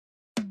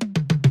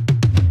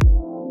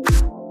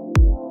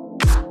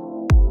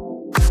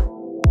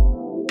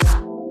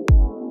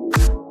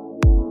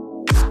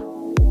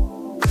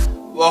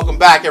Welcome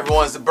back,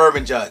 everyone. It's the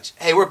Bourbon Judge.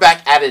 Hey, we're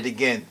back at it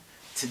again.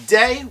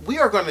 Today, we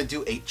are going to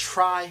do a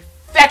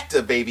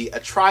trifecta, baby.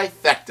 A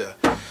trifecta.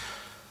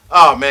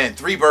 Oh, man.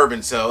 3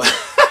 bourbons, so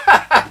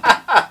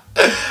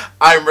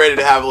I'm ready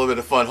to have a little bit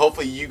of fun.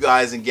 Hopefully, you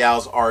guys and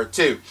gals are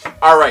too.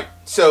 All right.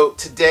 So,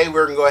 today,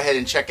 we're going to go ahead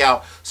and check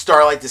out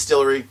Starlight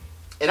Distillery.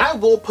 And I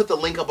will put the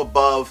link up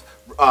above.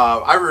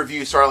 I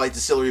reviewed Starlight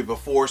Distillery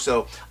before,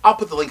 so I'll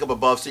put the link up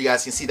above so you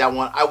guys can see that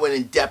one. I went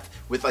in depth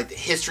with like the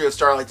history of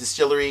Starlight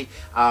Distillery,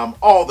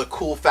 all the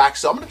cool facts.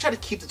 So I'm going to try to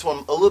keep this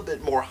one a little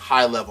bit more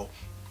high level.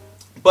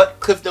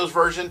 But Cliff Notes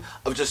version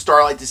of just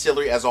Starlight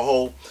Distillery as a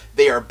whole,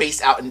 they are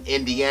based out in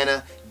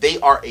Indiana. They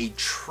are a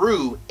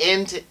true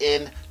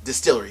end-to-end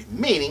distillery,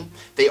 meaning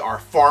they are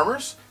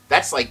farmers.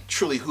 That's like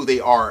truly who they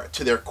are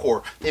to their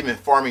core. They've been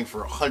farming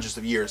for hundreds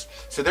of years.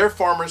 So they're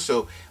farmers,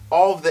 so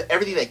all of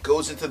everything that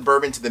goes into the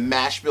bourbon, to the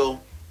mash bill,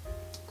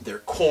 their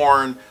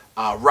corn,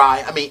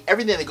 rye, I mean,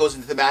 everything that goes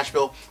into the mash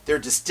bill, they're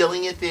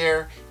distilling it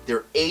there,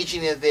 they're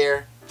aging it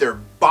there, they're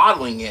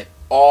bottling it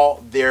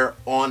all there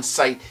on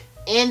site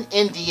in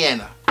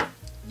Indiana.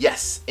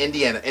 Yes,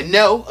 Indiana. And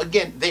no,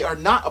 again, they are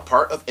not a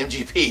part of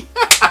MGP.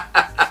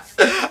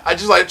 I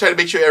just like to try to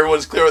make sure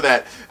everyone's clear on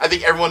that. I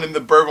think everyone in the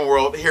bourbon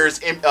world here's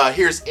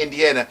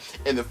Indiana,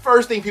 and the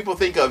first thing people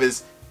think of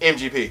is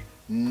MGP.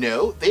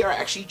 No, they are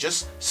actually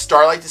just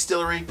Starlight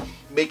Distillery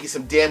making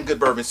some damn good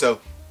bourbon. So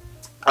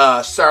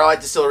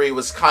Starlight Distillery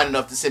was kind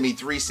enough to send me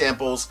 3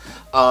 samples.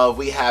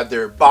 We have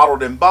their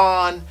bottled and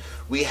bond.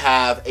 We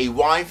have a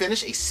wine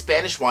finish, a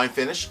Spanish wine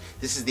finish.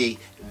 This is the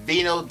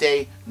Vino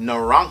De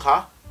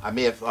Naranja. I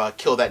may have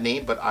killed that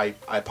name, but I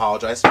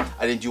apologize.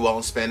 I didn't do well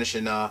in Spanish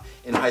in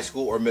high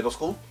school or middle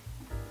school.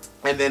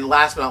 And then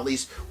last but not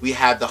least, we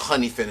have the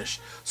honey finish.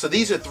 So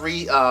these are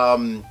 3...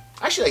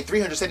 actually like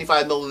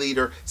 375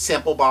 milliliter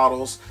sample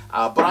bottles,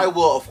 but I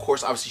will of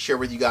course obviously share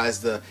with you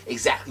guys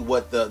exactly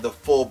what the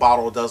full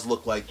bottle does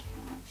look like.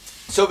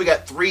 So we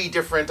got 3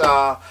 different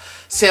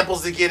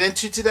samples to get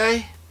into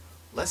today.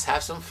 Let's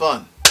have some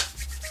fun.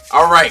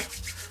 All right,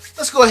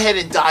 let's go ahead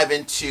and dive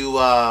into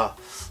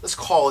let's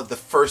call it the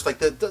first, like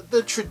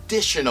the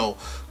traditional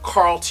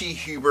Carl T.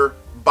 Huber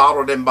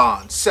bottled and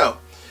bond. So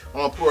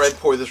I'm gonna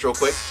pour this real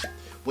quick.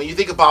 When you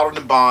think of bottled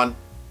and bond,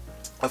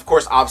 of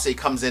course, obviously, it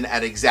comes in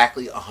at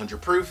exactly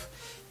 100 proof.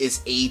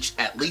 It's aged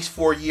at least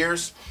 4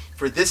 years.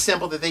 For this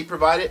sample that they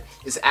provided,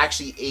 it's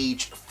actually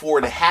aged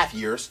 4.5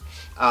 years.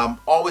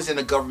 Always in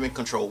a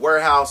government-controlled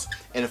warehouse,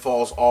 and it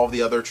follows all of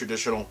the other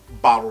traditional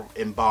bottle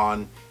and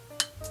bond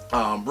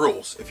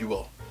rules, if you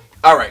will.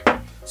 All right,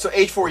 so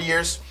aged 4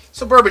 years.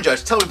 So Bourbon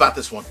Judge, tell me about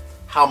this one.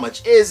 How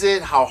much is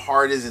it? How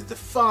hard is it to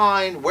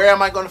find? Where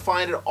am I going to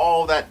find it?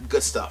 All that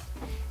good stuff.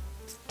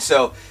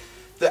 So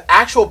the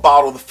actual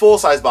bottle, the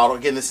full-size bottle,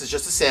 again, this is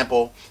just a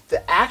sample.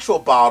 The actual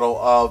bottle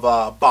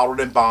of Bottled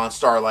and Bond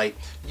Starlight,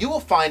 you will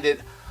find it,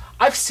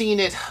 I've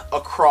seen it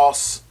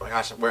across, oh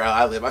gosh, where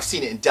I live. I've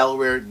seen it in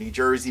Delaware, New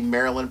Jersey,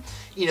 Maryland.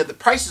 You know, the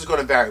price is going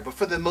to vary, but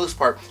for the most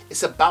part,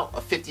 it's about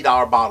a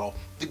 $50 bottle.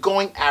 The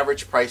going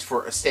average price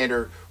for a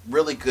standard,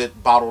 really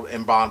good Bottled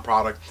and Bond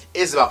product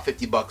is about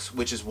 50 bucks,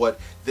 which is what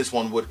this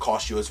one would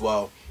cost you as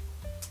well.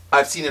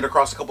 I've seen it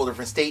across a couple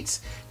different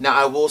states. Now,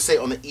 I will say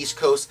on the East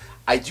Coast,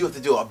 I do have to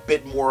do a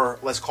bit more,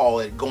 let's call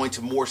it, going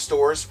to more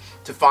stores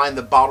to find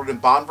the bottled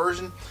and bond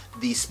version.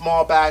 The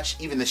small batch,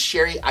 even the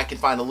sherry, I can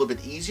find a little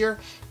bit easier.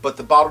 But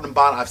the bottled and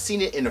bond, I've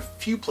seen it in a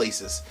few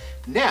places.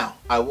 Now,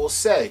 I will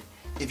say,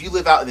 if you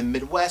live out in the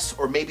Midwest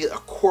or maybe a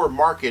core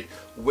market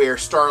where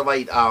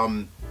Starlight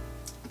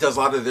does a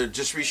lot of their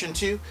distribution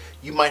to,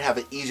 you might have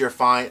an easier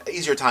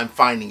time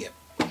finding it.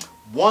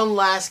 One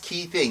last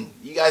key thing.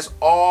 You guys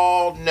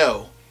all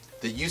know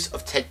the use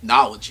of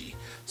technology.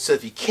 So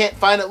if you can't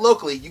find it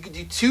locally, you can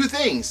do 2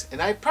 things,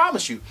 and I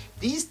promise you,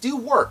 these do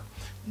work.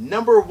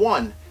 Number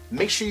 1,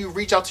 make sure you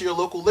reach out to your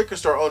local liquor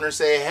store owner and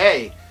say,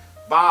 hey,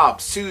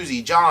 Bob,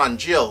 Susie, John,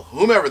 Jill,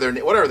 whomever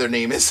whatever their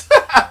name is,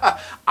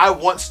 I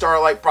want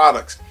Starlight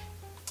products.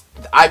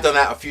 I've done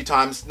that a few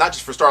times, not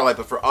just for Starlight,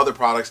 but for other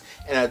products.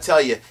 And I'll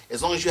tell you,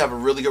 as long as you have a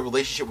really good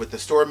relationship with the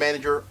store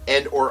manager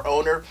and or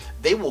owner,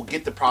 they will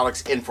get the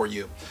products in for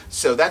you.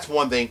 So that's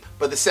one thing.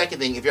 But the second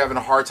thing, if you're having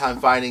a hard time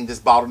finding this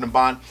bottled and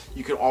bond,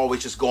 you can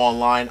always just go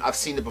online. I've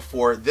seen it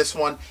before, this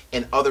one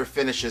and other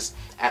finishes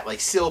at like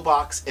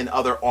Sealbox and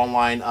other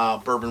online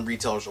bourbon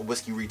retailers or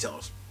whiskey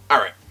retailers. All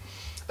right,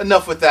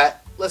 enough with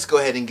that. Let's go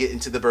ahead and get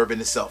into the bourbon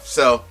itself.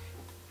 So,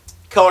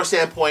 color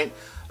standpoint,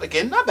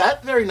 again, not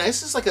bad, very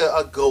nice. It's like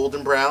a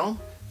golden brown,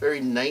 very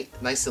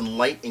nice and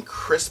light and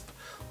crisp,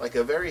 like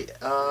a very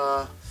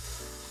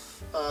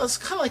it's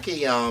kind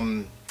of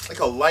like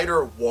a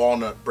lighter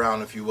walnut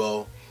brown, if you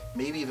will,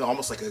 maybe even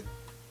almost like a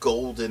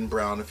golden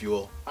brown, if you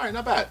will. All right,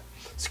 not bad.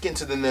 Let's get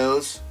into the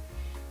nose.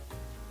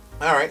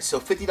 All right, so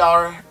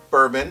 $50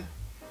 bourbon,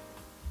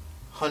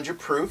 100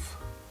 proof.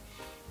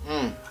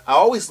 I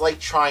always like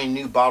trying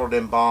new bottled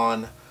and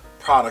bond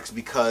products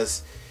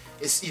because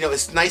it's, you know,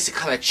 it's nice to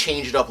kind of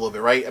change it up a little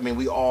bit, right? I mean,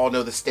 we all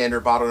know the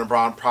standard bottled and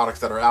bond products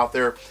that are out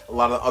there. A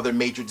lot of other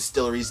major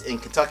distilleries in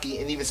Kentucky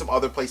and even some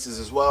other places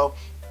as well.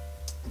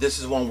 This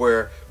is one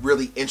where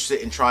really interested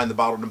in trying the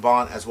bottled and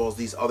bond as well as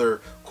these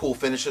other cool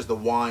finishes, the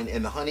wine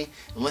and the honey.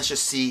 And let's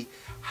just see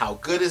how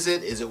good is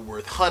it? Is it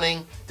worth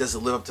hunting? Does it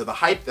live up to the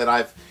hype that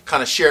I've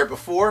kind of shared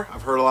before?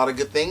 I've heard a lot of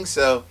good things.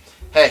 So,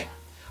 hey,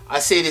 I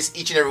say this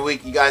each and every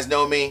week. You guys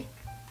know me.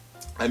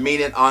 I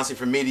mean it, honestly,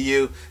 from me to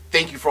you.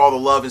 Thank you for all the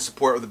love and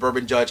support of the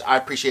Bourbon Judge. I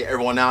appreciate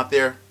everyone out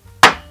there.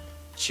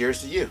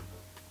 Cheers to you.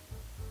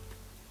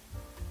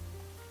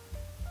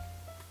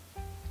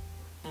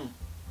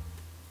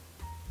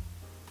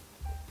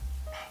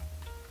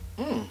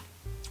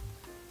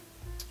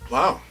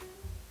 Wow.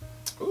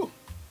 Ooh.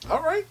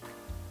 All right.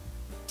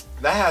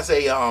 That has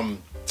a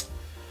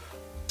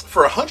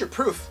for 100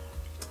 proof,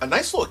 a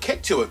nice little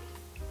kick to it.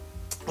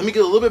 Let me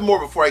get a little bit more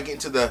before I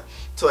get into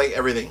like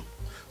everything.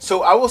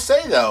 So I will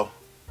say though,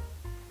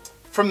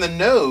 from the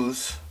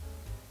nose,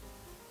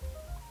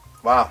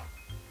 wow,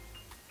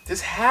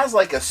 this has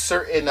like a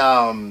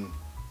certain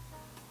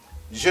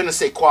je ne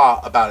sais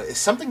quoi about it. It's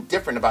something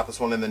different about this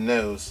one in the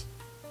nose.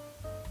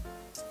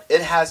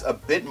 It has a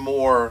bit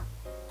more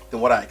than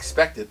what I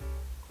expected.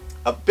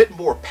 A bit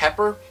more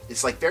pepper.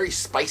 It's like very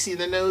spicy in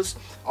the nose,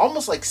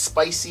 almost like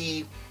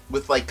spicy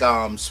with like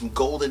some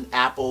golden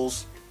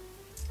apples,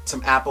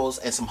 some apples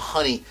and some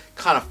honey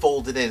kind of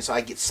folded in. So I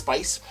get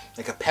spice,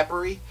 like a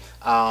peppery,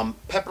 a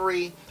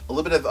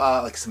little bit of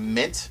like some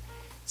mint,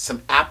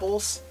 some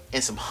apples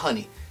and some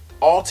honey,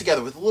 all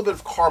together with a little bit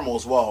of caramel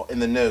as well in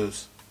the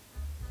nose.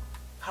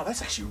 Wow,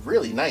 that's actually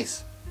really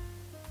nice.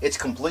 It's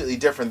completely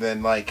different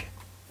than like,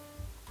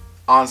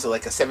 honestly,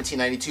 like a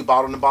 1792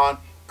 bottled and bond.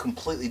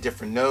 Completely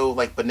different. No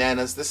like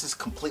bananas. This is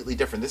completely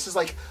different. This is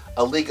like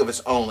a league of its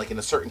own, like in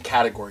a certain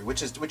category,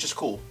 which is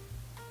cool.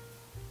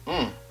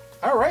 All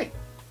right.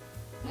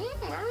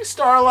 All right,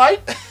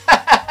 Starlight.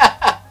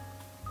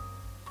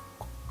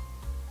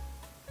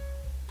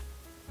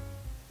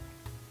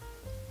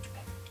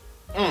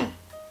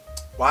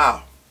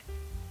 Wow.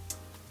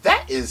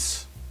 That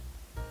is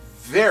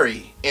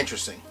very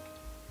interesting.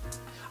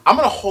 I'm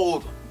gonna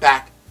hold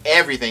back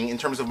everything in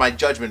terms of my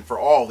judgment for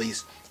all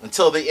these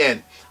until the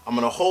end. I'm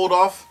going to hold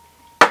off.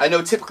 I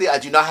know typically I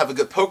do not have a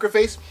good poker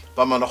face,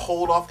 but I'm going to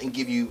hold off and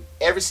give you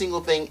every single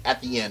thing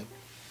at the end.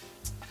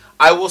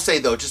 I will say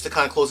though, just to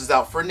kind of close this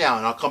out for now,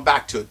 and I'll come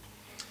back to it.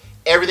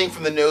 Everything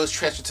from the nose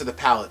transferred to the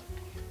palate.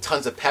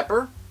 Tons of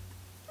pepper,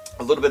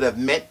 a little bit of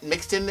mint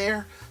mixed in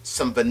there,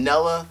 some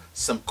vanilla,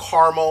 some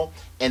caramel,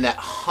 and that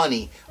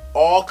honey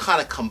all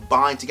kind of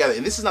combined together.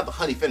 And this is not the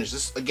honey finish.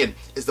 This, again,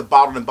 is the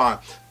bottled and bond,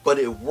 but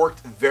it worked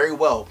very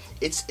well.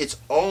 It's its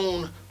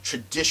own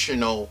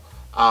traditional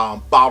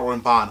bottled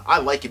and bond. I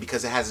like it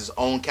because it has its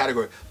own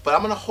category, but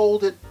I'm gonna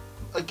hold it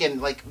again,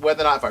 like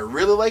whether or not if I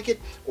really like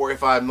it or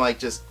if I'm like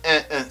just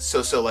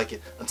so like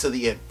it until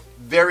the end.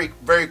 Very,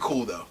 very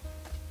cool though.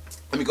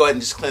 Let me go ahead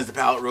and just cleanse the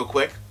palate real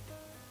quick.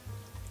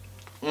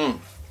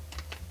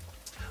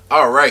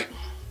 All right.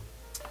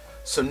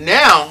 So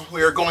now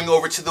we are going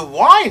over to the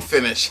wine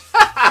finish.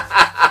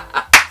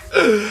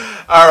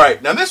 All right.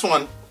 Now this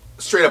one,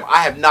 straight up,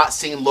 I have not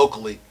seen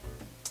locally.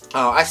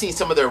 I've seen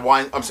some of their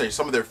wine,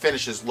 some of their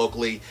finishes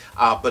locally,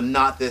 but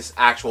not this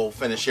actual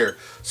finish here.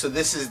 So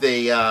this is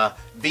the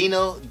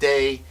Vino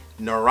De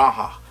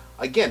Naranja.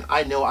 Again,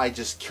 I know I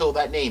just killed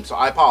that name, so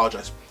I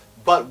apologize.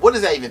 But what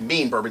does that even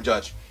mean, Bourbon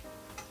Judge?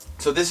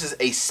 So this is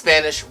a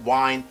Spanish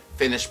wine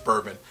finished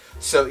bourbon.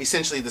 So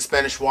essentially the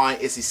Spanish wine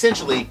is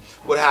essentially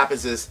what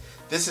happens is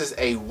this is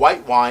a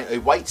white wine, a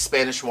white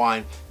Spanish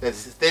wine that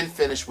is then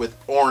finished with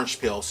orange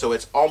peel. So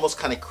it's almost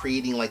kind of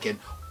creating like an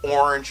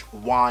orange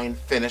wine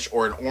finish,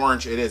 or an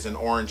orange, it is an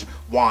orange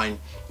wine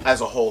as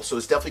a whole. So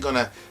it's definitely going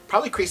to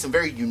probably create some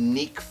very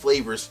unique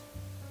flavors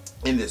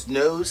in this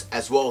nose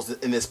as well as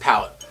in this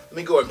palate. Let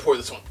me go ahead and pour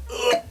this one.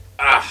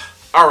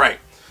 All right.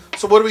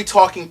 So what are we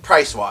talking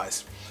price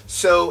wise?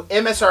 So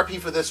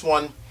MSRP for this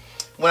one,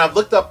 when I've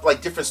looked up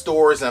like different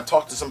stores and I've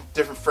talked to some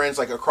different friends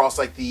like across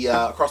like the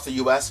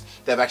US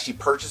that have actually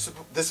purchased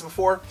this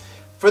before,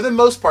 for the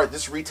most part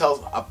this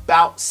retails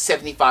about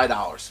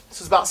 $75.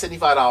 This is about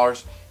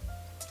 $75.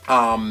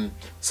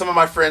 Some of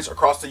my friends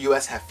across the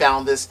US have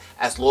found this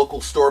as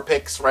local store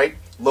picks, right?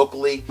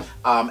 Locally,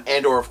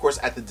 and or of course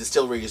at the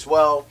distillery as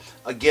well.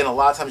 Again, a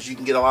lot of times you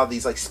can get a lot of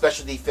these like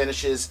specialty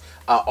finishes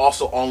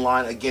also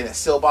online, again at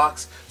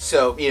Sillbox.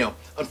 So, you know,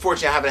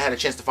 unfortunately I haven't had a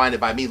chance to find it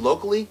by me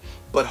locally,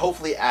 but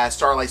hopefully as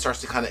Starlight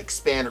starts to kind of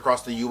expand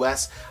across the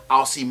US,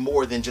 I'll see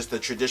more than just the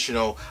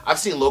traditional. I've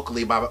seen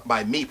locally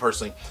by me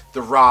personally,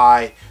 the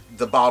rye,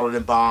 the bottled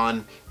and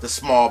bond, the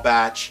small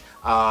batch,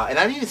 and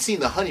I've even seen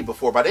the honey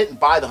before, but I didn't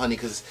buy the honey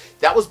because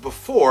that was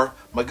before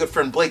my good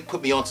friend Blake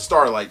put me onto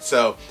Starlight.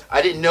 So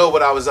I didn't know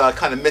what I was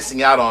kind of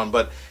missing out on,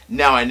 but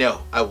now I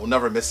know. I will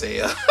never miss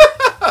a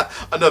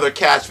another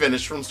cask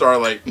finish from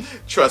Starlight.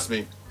 Trust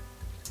me.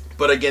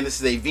 But again,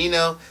 this is a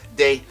Vino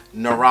De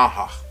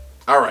Naranja.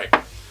 All right.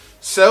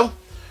 So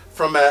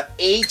from an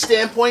age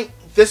standpoint,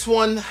 this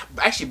one,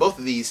 actually both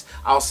of these,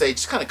 I'll say,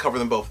 just kind of cover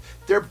them both.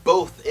 They're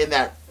both in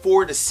that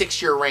 4 to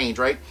 6 year range,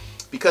 right?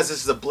 Because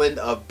this is a blend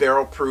of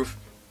barrel proof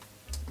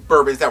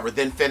bourbons that were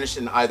then finished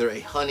in either a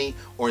honey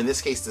or, in this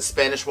case, the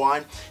Spanish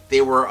wine. They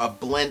were a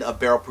blend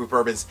of barrel proof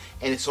bourbons,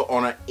 and so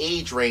on an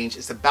age range,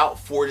 it's about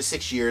 4 to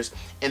 6 years,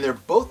 and they're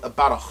both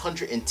about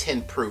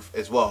 110 proof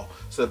as well.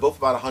 So they're both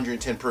about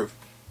 110 proof.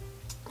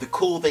 The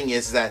cool thing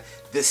is that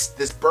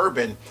this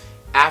bourbon,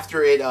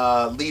 after it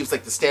leaves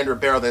like the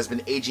standard barrel that has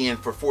been aging in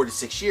for 4 to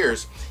 6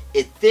 years,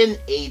 it then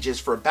ages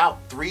for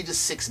about 3 to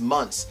 6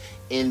 months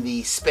in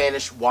the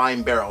Spanish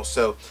wine barrel.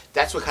 So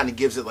that's what kind of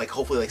gives it like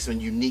hopefully like some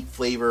unique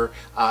flavor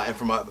and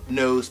from a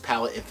nose,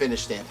 palate, and finish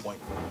standpoint.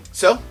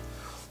 So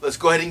let's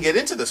go ahead and get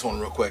into this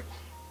one real quick.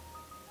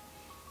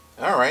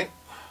 All right.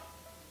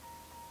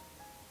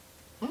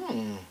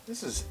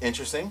 This is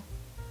interesting.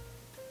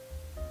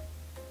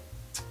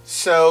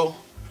 So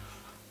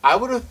I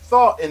would have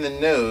thought in the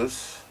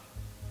nose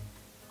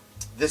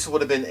this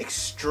would have been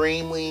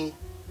extremely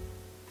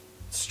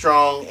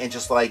strong and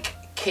just like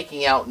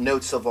kicking out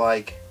notes of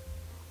like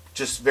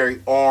just very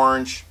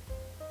orange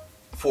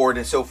forward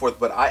and so forth,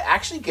 but I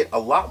actually get a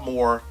lot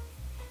more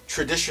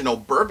traditional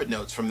bourbon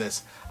notes from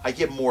this. I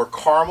get more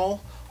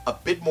caramel, a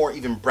bit more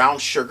even brown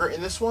sugar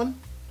in this one.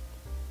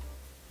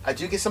 I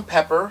do get some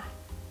pepper,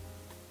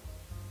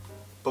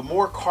 but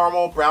more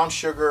caramel, brown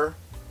sugar.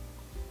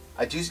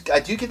 I do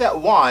get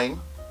that wine,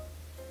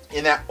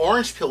 and that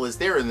orange peel is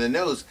there in the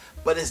nose,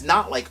 but it's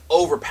not like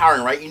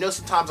overpowering, right? You know,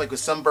 sometimes like with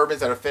some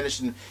bourbons that are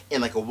finished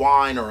in like a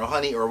wine or a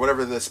honey or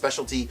whatever the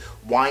specialty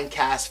wine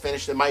cask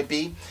finish that might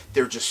be,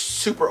 they're just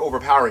super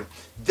overpowering.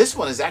 This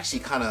one is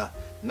actually kind of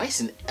nice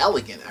and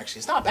elegant, actually.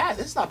 It's not bad.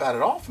 It's not bad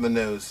at all from the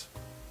nose.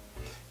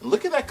 And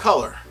look at that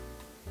color.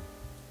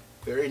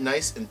 Very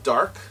nice and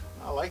dark.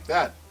 I like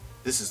that.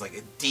 This is like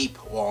a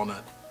deep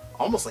walnut,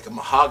 almost like a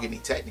mahogany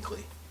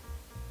technically.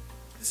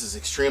 This is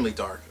extremely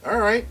dark. All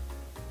right.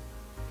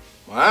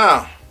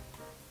 Wow.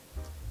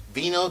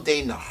 Vino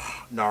De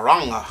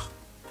Naranja.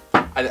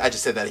 I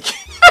just said that again.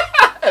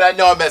 And I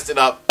know I messed it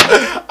up.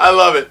 I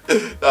love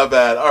it. Not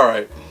bad. All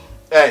right.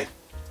 Hey,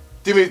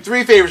 do me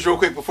 3 favors real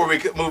quick before we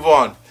move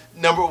on.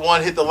 Number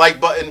 1, hit the like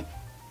button.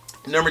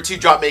 Number 2,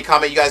 drop me a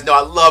comment. You guys know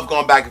I love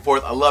going back and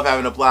forth. I love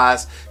having a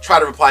blast. Try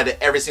to reply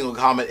to every single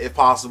comment if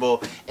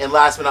possible. And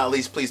last but not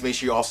least, please make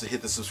sure you also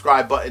hit the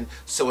subscribe button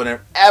so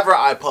whenever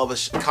I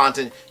publish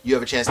content, you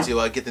have a chance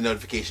to get the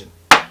notification.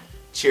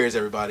 Cheers,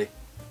 everybody.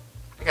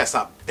 I gotta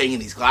stop banging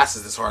these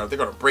glasses this hard. They're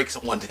gonna break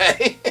some one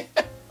day.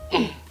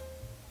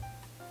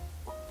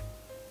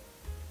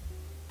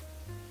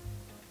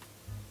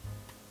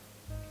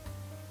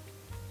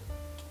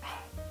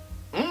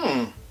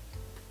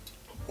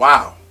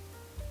 Wow.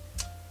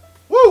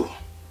 Woo!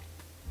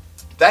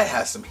 That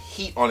has some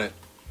heat on it.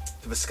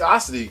 The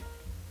viscosity.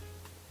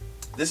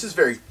 This is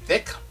very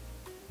thick.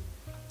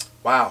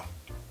 Wow.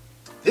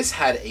 This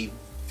had a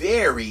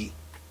very...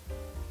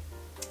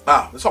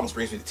 Wow, this almost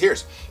brings me to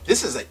tears.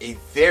 This is a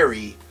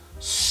very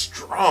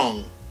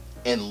strong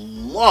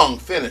and long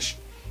finish.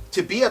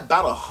 To be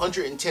about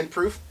 110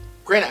 proof,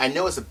 granted I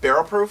know it's a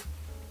barrel proof,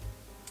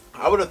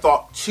 I would have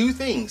thought 2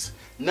 things.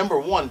 Number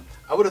 1,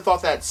 I would have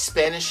thought that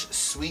Spanish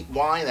sweet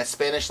wine, that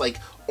Spanish like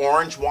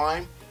orange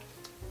wine,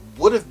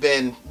 would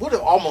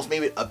have almost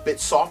made it a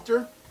bit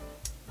softer.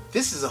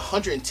 This is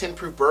 110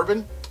 proof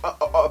bourbon,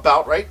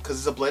 about right, because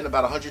it's a blend,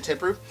 about 110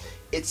 proof.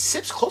 It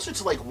sips closer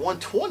to like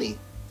 120.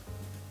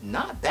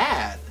 Not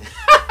bad.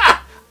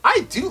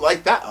 I do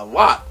like that a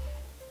lot.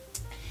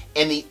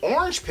 And the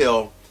orange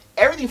peel,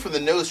 everything from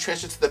the nose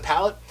transferred to the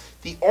palate.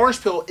 The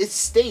orange peel, it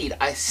stayed.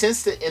 I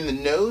sensed it in the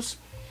nose.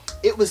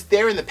 It was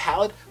there in the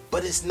palate,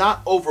 but it's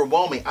not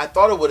overwhelming. I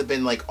thought it would have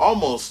been like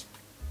almost,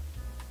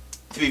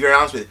 to be very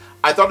honest with you,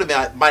 I thought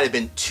it might have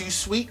been too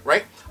sweet,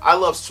 right? I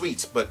love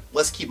sweets, but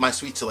let's keep my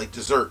sweets to like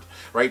dessert,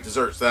 right?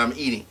 Desserts that I'm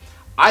eating.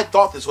 I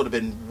thought this would have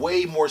been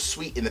way more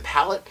sweet in the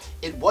palate.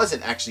 It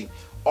wasn't actually.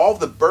 All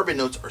the bourbon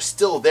notes are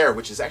still there,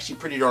 which is actually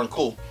pretty darn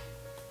cool.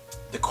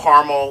 The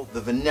caramel,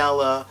 the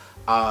vanilla,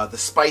 the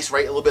spice,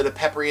 right? A little bit of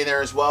pepper in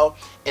there as well.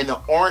 And the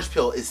orange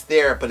peel is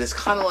there, but it's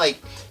kind of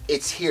like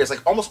it's here. It's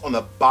like almost on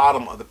the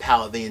bottom of the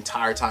palate the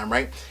entire time,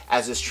 right?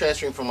 As it's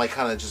transferring from like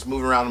kind of just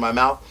moving around in my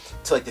mouth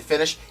to like the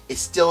finish,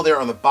 it's still there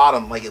on the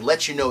bottom. Like it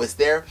lets you know it's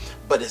there,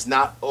 but it's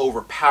not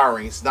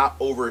overpowering. It's not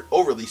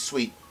overly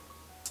sweet.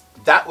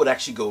 That would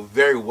actually go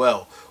very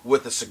well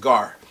with a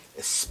cigar,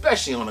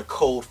 especially on a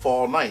cold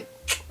fall night.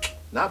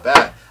 Not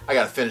bad. I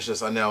gotta finish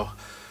this, I know.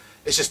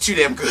 It's just too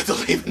damn good to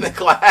leave in the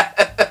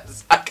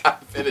glass. I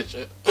gotta finish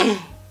it.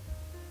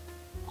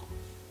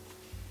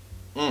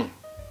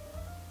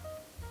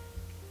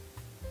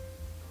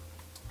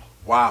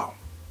 Wow.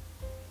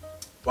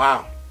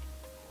 Wow.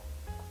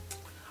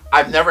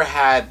 I've never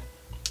had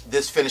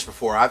this finish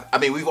before. I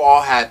mean, we've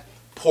all had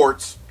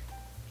ports,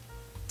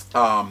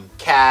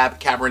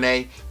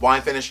 Cabernet,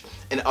 wine finish,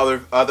 and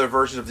other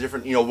versions of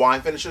different,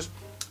 wine finishes.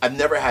 I've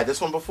never had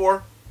this one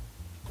before.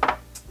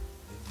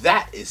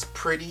 That is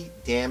pretty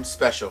damn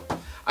special.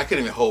 I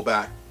couldn't even hold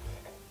back.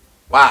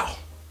 Wow.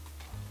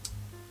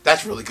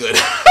 That's really good.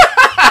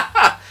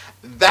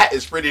 That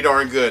is pretty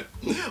darn good.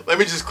 Let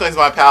me just cleanse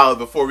my palate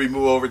before we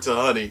move over to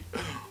honey.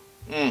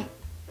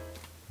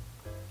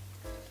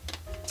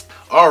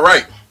 All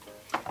right.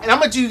 And I'm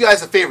going to do you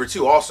guys a favor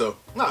too also.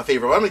 Not a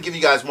favor, but I'm going to give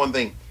you guys one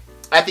thing.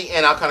 At the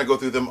end, I'll kind of go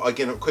through them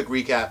again, a quick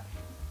recap.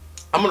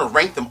 I'm going to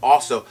rank them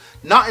also.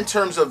 Not in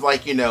terms of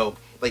like, the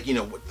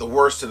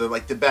worst to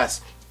the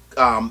best.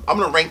 I'm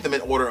going to rank them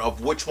in order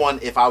of which one,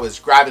 if I was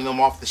grabbing them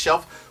off the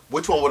shelf,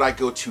 which one would I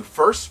go to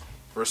first,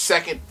 versus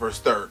second, versus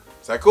third.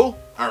 Is that cool?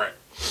 All right.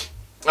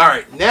 All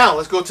right, now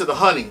let's go to the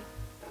honey.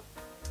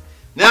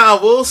 Now,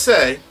 I will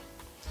say,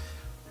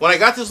 when I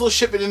got this little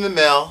shipment in the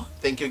mail,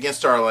 thank you again,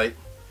 Starlight,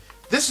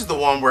 this is the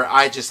one where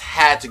I just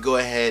had to go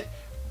ahead,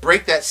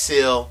 break that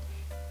seal,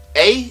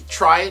 A,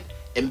 try it,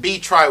 and B,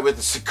 try it with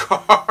a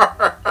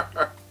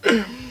cigar.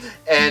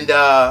 And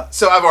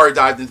so I've already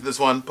dived into this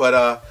one,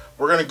 but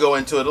we're going to go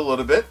into it a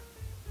little bit,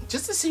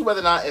 just to see whether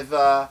or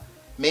not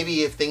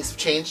maybe if things have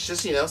changed,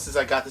 just, since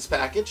I got this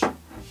package.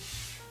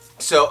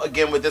 So,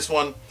 again, with this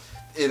one,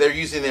 they're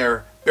using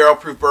their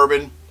barrel-proof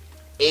bourbon,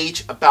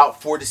 age about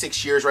 4 to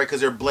 6 years, right?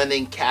 Because they're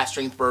blending cask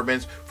strength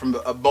bourbons from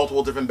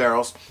multiple different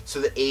barrels.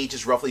 So the age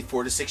is roughly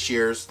 4 to 6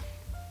 years.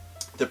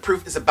 The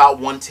proof is about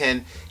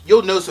 110.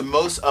 You'll notice that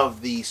most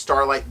of the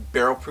Starlight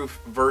barrel proof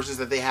versions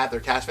that they have, their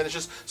cask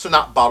finishes, so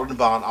not bottled and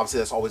bond, obviously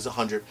that's always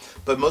 100,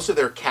 but most of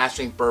their cask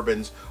strength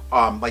bourbons,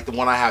 like the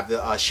one I have,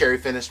 the sherry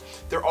finish,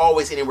 they're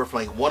always anywhere from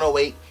like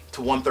 108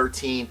 to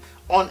 113,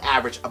 on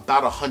average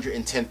about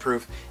 110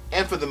 proof.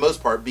 And for the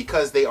most part,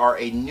 because they are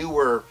a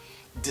newer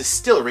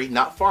distillery,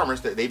 not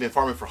farmers, they've been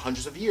farming for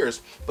hundreds of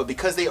years, but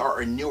because they are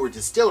a newer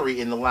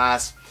distillery in the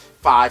last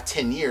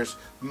 5-10 years,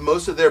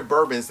 most of their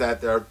bourbons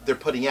that they're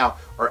putting out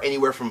are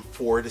anywhere from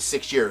 4 to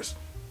 6 years.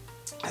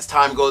 As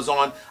time goes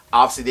on,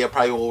 obviously they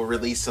probably will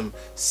release some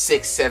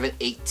 6, 7,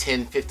 8,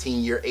 10,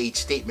 15 year age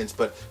statements,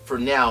 but for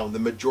now the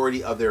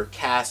majority of their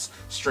cask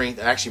strength,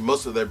 and actually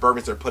most of their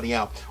bourbons they're putting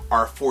out,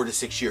 are 4 to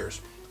 6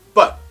 years.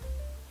 But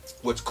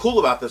what's cool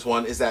about this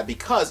one is that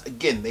because,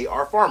 again, they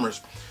are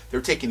farmers,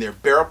 they're taking their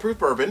barrel proof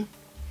bourbon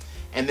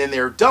and then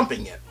they're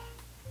dumping it.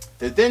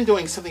 They're then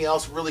doing something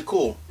else really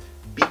cool.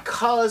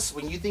 Because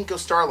when you think of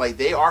Starlight,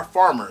 they are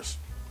farmers.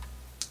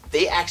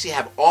 They actually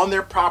have on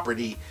their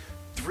property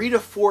 3 to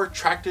 4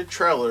 tractor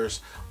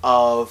trailers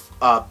of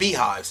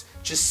beehives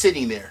just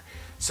sitting there.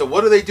 So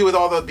what do they do with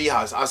all the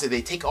beehives? Obviously,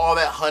 they take all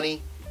that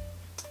honey,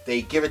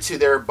 they give it to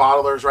their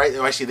bottlers, right?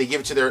 Actually, they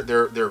give it to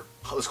their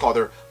let's call it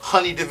their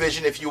honey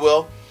division, if you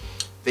will.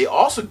 They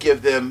also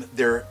give them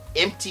their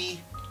empty,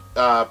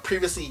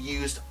 previously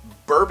used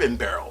bourbon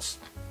barrels,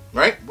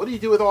 right? What do you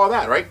do with all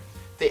that, right?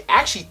 They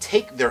actually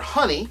take their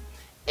honey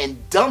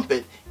and dump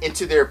it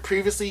into their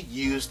previously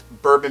used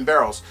bourbon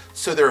barrels.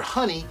 So their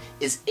honey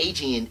is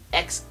aging in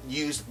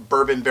ex-used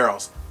bourbon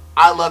barrels.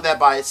 I love that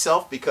by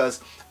itself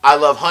because I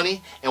love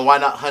honey, and why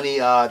not honey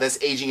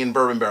that's aging in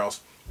bourbon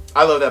barrels?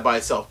 I love that by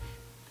itself.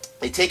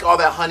 They take all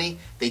that honey,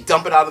 they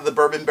dump it out of the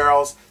bourbon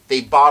barrels,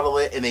 they bottle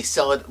it, and they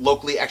sell it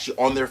locally, actually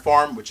on their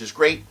farm, which is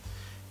great.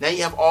 Now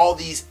you have all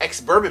these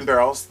ex-bourbon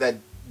barrels that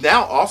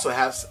now also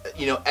have,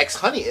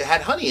 ex-honey. It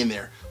had honey in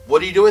there. What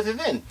do you do with it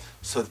then?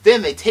 So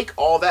then they take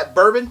all that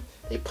bourbon,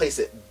 they place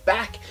it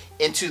back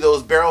into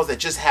those barrels that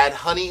just had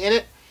honey in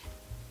it.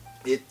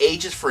 It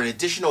ages for an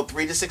additional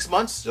 3 to 6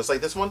 months, just like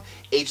this one.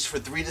 Ages for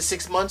 3 to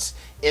 6 months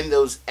in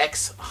those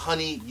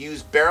ex-honey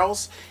used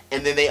barrels.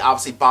 And then they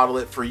obviously bottle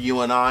it for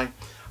you and I.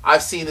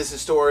 I've seen this in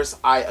stores.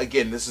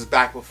 Again, this is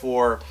back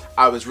before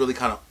I was really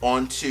kind of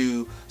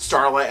onto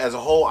Starlight as a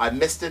whole. I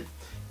missed it.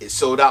 It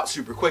sold out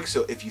super quick.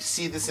 So if you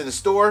see this in the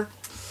store,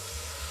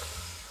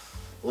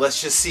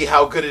 let's just see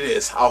how good it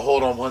is. I'll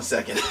hold on 1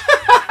 second.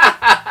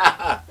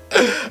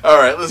 All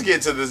right, let's get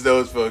into this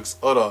nose, folks.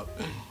 Hold on.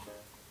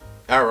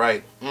 All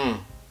right.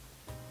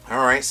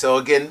 All right, so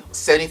again,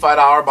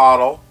 $75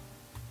 bottle.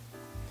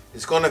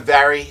 It's going to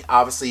vary,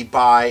 obviously,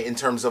 in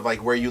terms of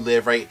like where you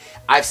live, right?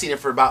 I've seen it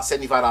for about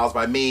 $75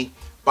 by me.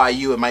 By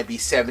you, it might be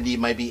 70, it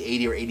might be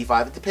 80 or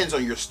 85. It depends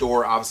on your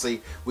store,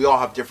 obviously. We all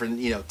have different,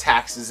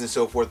 taxes and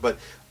so forth. But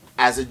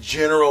as a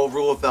general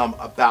rule of thumb,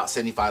 about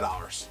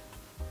 $75.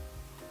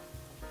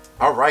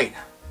 All right.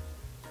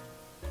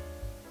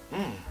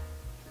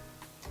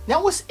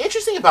 Now, what's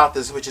interesting about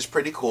this, which is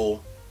pretty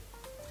cool,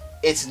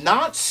 it's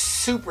not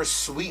super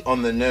sweet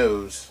on the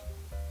nose.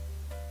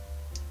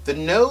 The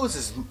nose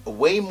is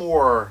way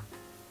more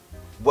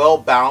well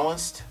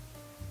balanced.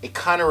 It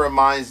kind of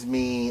reminds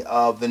me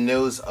of the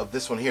nose of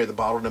this one here, the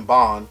Bottled and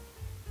Bond.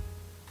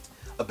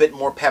 A bit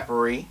more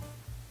peppery.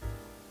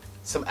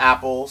 Some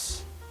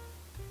apples.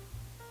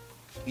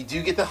 You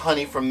do get the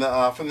honey from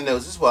the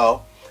nose as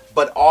well,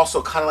 but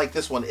also kind of like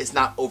this one, it's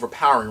not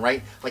overpowering,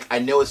 right? Like I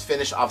know it's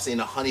finished obviously in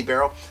a honey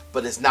barrel,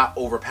 but it's not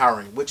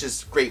overpowering, which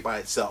is great by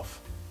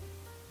itself.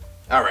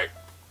 All right.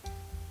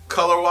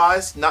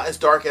 Color-wise, not as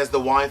dark as the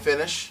wine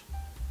finish.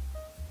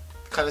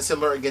 Kind of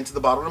similar again to the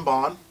Bottled and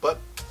Bond, but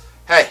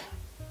hey,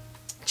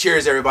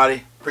 cheers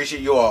everybody.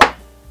 Appreciate you all.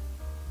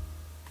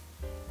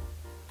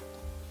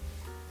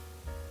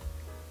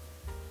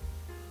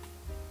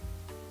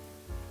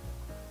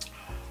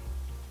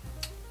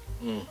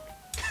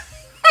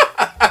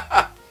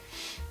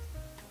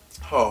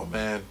 Oh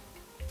man.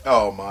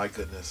 Oh my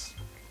goodness.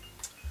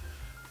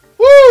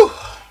 Woo!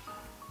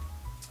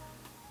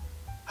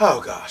 Oh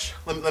gosh,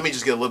 let me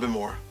just get a little bit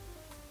more.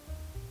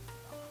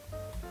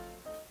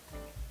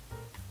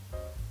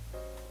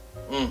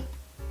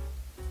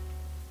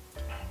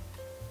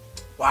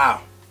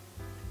 Wow.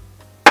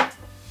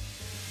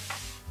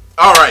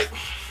 All right.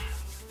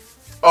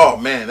 Oh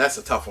man, that's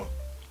a tough one.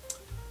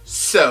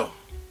 So,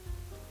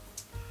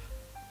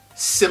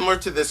 similar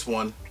to this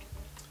one,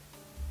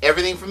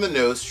 everything from the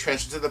nose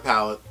transferred to the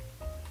palate.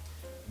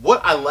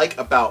 What I like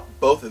about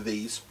both of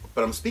these,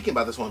 but I'm speaking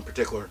about this one in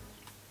particular,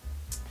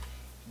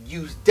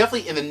 you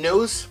definitely, in the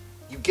nose,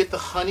 you get the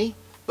honey,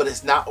 but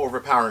it's not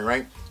overpowering,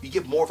 right? You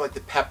get more of like the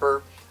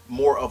pepper,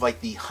 more of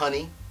like the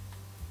honey,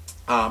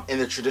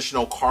 and the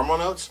traditional caramel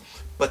notes,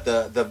 but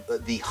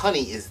the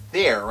honey is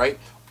there, right?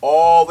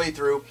 All the way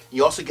through.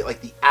 You also get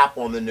like the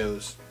apple on the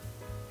nose.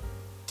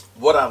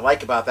 What I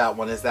like about that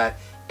one is that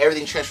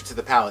everything transfers to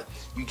the palate.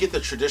 You get the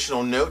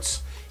traditional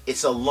notes.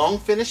 It's a long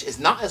finish. It's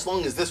not as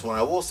long as this one.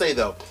 I will say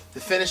though, the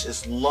finish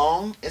is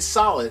long and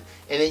solid,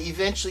 and it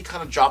eventually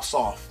kind of drops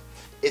off.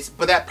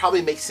 But that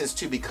probably makes sense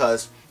too,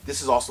 because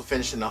this is also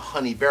finished in a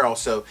honey barrel,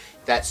 so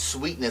that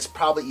sweetness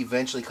probably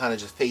eventually kind of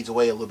just fades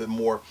away a little bit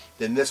more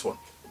than this one.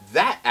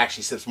 That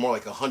actually sips more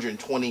like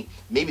 120,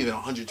 maybe even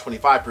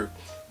 125 proof.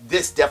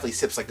 This definitely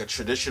sips like a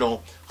traditional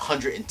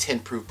 110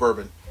 proof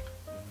bourbon.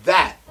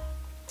 That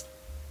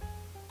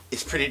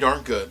is pretty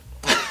darn good.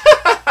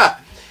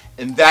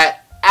 And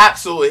that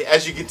absolutely,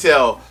 as you can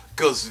tell,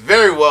 goes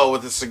very well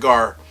with a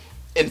cigar.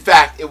 In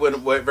fact, it went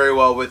very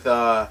well with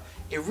a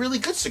really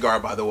good cigar,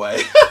 by the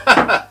way.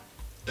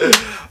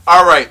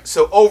 All right,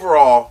 so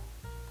overall,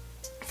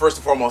 first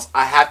and foremost,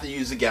 I have to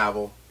use a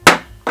gavel.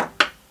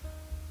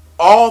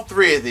 All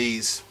three of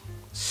these,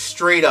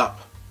 straight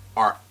up,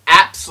 are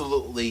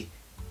absolutely,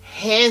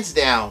 hands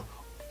down,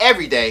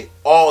 every day,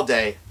 all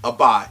day, a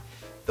buy.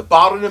 The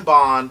bottled and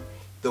bond,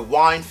 the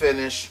wine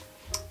finish,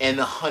 and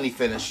the honey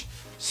finish,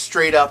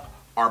 straight up,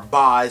 are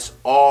buys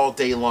all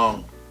day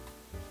long.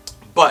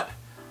 But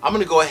I'm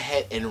going to go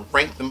ahead and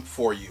rank them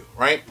for you,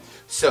 right?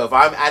 So if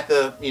I'm at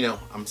the,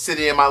 I'm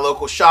sitting in my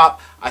local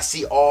shop, I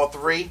see all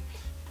three,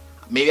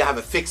 maybe I have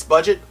a fixed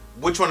budget.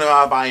 Which one am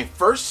I buying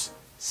first,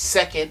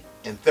 second,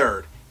 and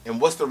third?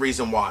 And what's the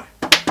reason why?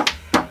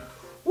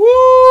 Woo!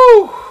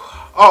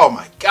 Oh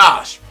my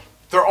gosh.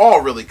 They're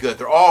all really good.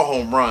 They're all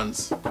home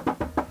runs.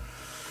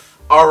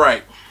 All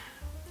right.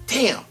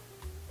 Damn.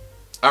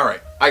 All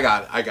right. I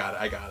got it. I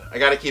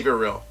got to keep it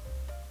real.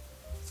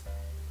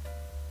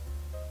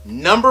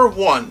 Number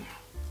one.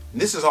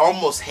 This is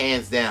almost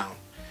hands down.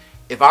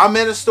 If I'm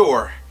in a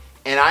store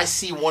and I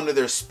see one of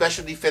their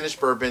specialty finished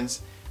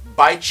bourbons,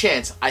 by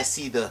chance I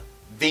see the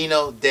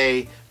Vino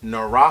De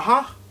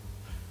Naranja.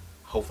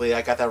 Hopefully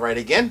I got that right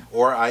again,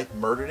 or I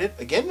murdered it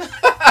again.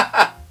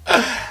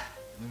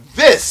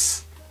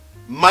 This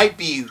might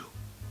be,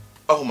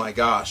 oh my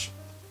gosh,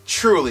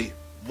 truly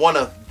one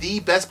of the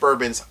best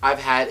bourbons I've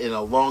had in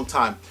a long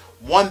time.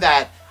 One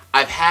that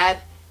I've had,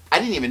 I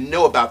didn't even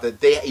know about that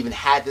they even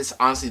had this,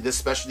 honestly, this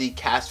specialty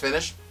cask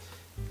finish.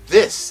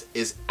 This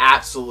is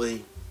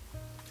absolutely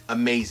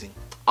amazing.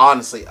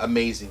 Honestly,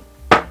 amazing.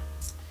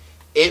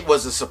 It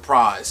was a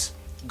surprise.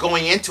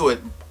 Going into it,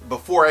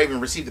 before I even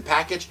received the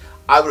package,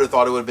 I would have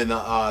thought it would have been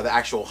the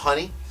actual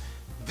honey.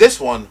 This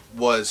one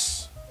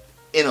was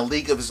in a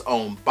league of its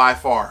own by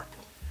far.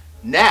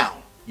 Now,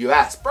 you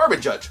ask,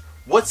 Bourbon Judge,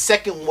 what's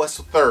second, what's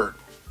third?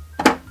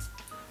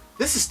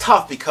 This is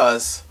tough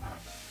because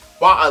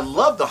while I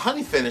love the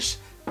honey finish,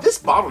 this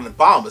bottled and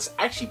bond was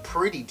actually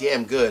pretty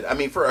damn good. I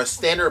mean, for a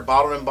standard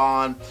bottled and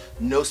bond,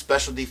 no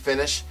specialty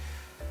finish,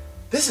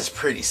 this is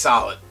pretty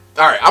solid.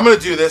 All right, I'm going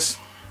to do this.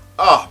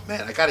 Oh,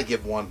 man, I got to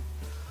give one.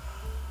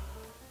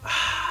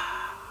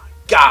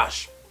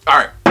 Gosh. All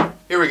right,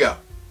 here we go.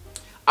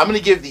 I'm going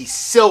to give the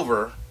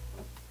silver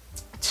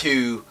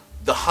to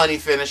the honey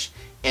finish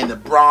and the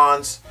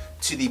bronze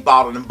to the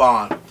bottled and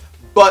bond.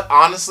 But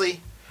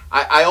honestly,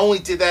 I only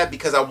did that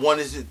because I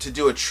wanted to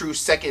do a true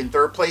second and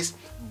third place.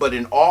 But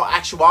in all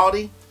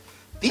actuality,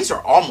 these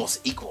are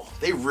almost equal.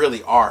 They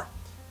really are.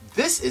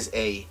 This is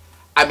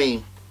I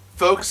mean,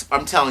 folks,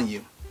 I'm telling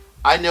you,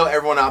 I know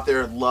everyone out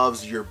there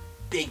loves your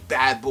big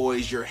bad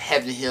boys, your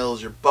Heaven Hills,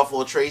 your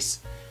Buffalo Trace.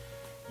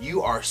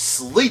 You are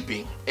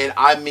sleeping, and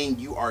I mean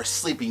you are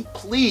sleeping.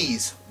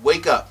 Please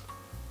wake up.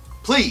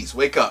 Please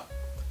wake up.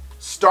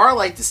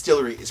 Starlight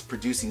Distillery is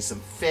producing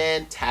some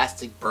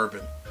fantastic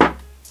bourbon.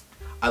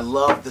 I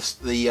love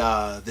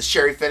the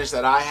sherry finish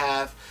that I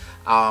have.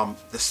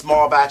 The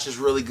small batch is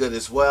really good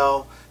as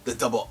well. The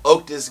double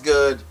oaked is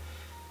good.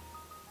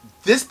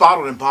 This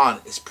bottled and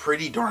bond is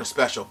pretty darn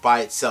special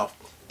by itself.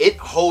 It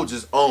holds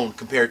its own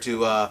compared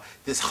to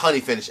this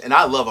honey finish, and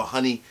I love a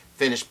honey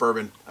finished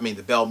bourbon. I mean,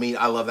 the Bell Mead,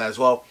 I love that as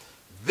well.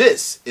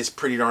 This is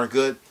pretty darn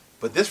good,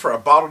 but this for a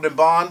bottled and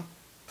bond,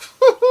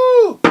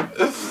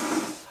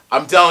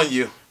 I'm telling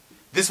you,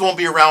 this won't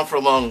be around for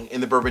long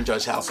in the Bourbon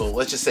Judge household.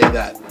 Let's just say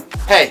that.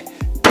 Hey,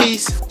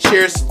 peace,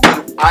 cheers,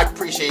 salute. I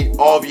appreciate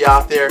all of you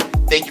out there.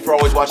 Thank you for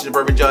always watching the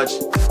Bourbon Judge.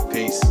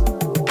 Peace.